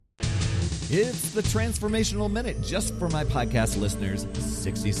It's the Transformational Minute, just for my podcast listeners.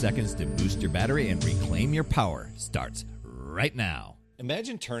 60 seconds to boost your battery and reclaim your power starts right now.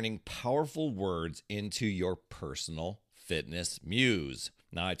 Imagine turning powerful words into your personal fitness muse.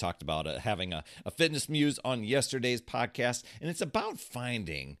 Now, I talked about having a fitness muse on yesterday's podcast, and it's about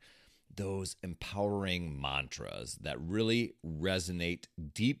finding those empowering mantras that really resonate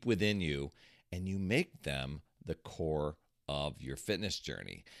deep within you, and you make them the core of your fitness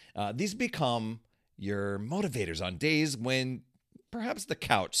journey. These become your motivators on days when perhaps the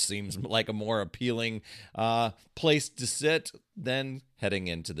couch seems like a more appealing place to sit than heading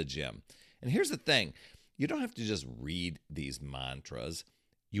into the gym. And here's the thing. You don't have to just read these mantras.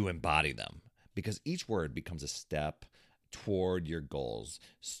 You embody them, because each word becomes a step toward your goals: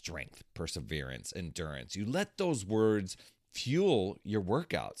 strength, perseverance, endurance. You let those words fuel your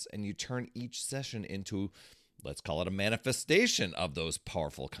workouts, and you turn each session into, let's call it, a manifestation of those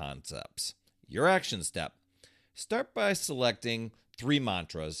powerful concepts. Your action step: start by selecting 3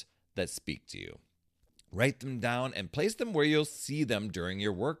 mantras that speak to you. Write them down and place them where you'll see them during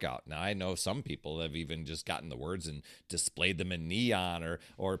your workout. Now, I know some people have even just gotten the words and displayed them in neon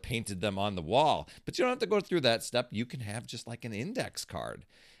or painted them on the wall. But you don't have to go through that step. You can have just like an index card.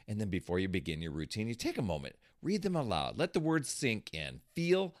 And then before you begin your routine, you take a moment, read them aloud, let the words sink in,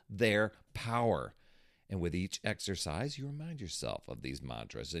 feel their power. And with each exercise, you remind yourself of these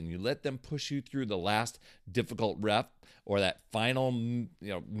mantras, and you let them push you through the last difficult rep or that final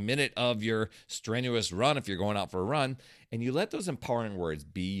minute of your strenuous run if you're going out for a run. And you let those empowering words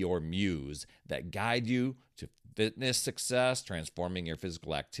be your muse that guide you to fitness success, transforming your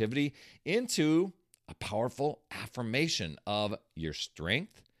physical activity into a powerful affirmation of your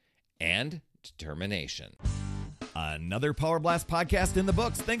strength and determination. Another Power Blast podcast in the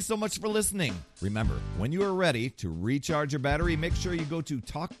books. Thanks so much for listening. Remember, when you are ready to recharge your battery, make sure you go to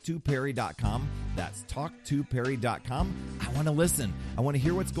talktoperry.com. That's talktoperry.com. I want to listen. I want to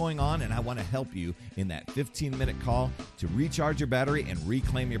hear what's going on, and I want to help you in that 15-minute call to recharge your battery and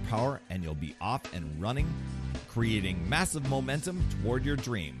reclaim your power, and you'll be off and running, creating massive momentum toward your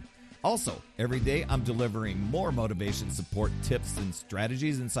dream. Also, every day I'm delivering more motivation, support, tips, and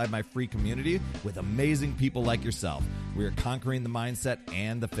strategies inside my free community with amazing people like yourself. We are conquering the mindset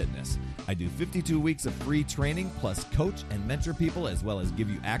and the fitness. I do 52 weeks of free training, plus coach and mentor people, as well as give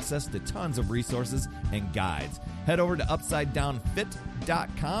you access to tons of resources and guides. Head over to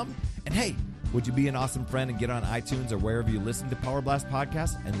UpsideDownFit.com. And hey, would you be an awesome friend and get on iTunes or wherever you listen to Power Blast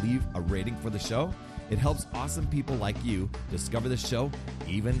podcasts and leave a rating for the show? It helps awesome people like you discover the show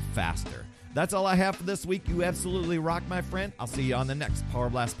even faster. That's all I have for this week. You absolutely rock, my friend. I'll see you on the next Power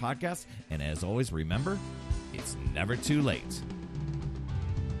Blast podcast. And as always, remember, it's never too late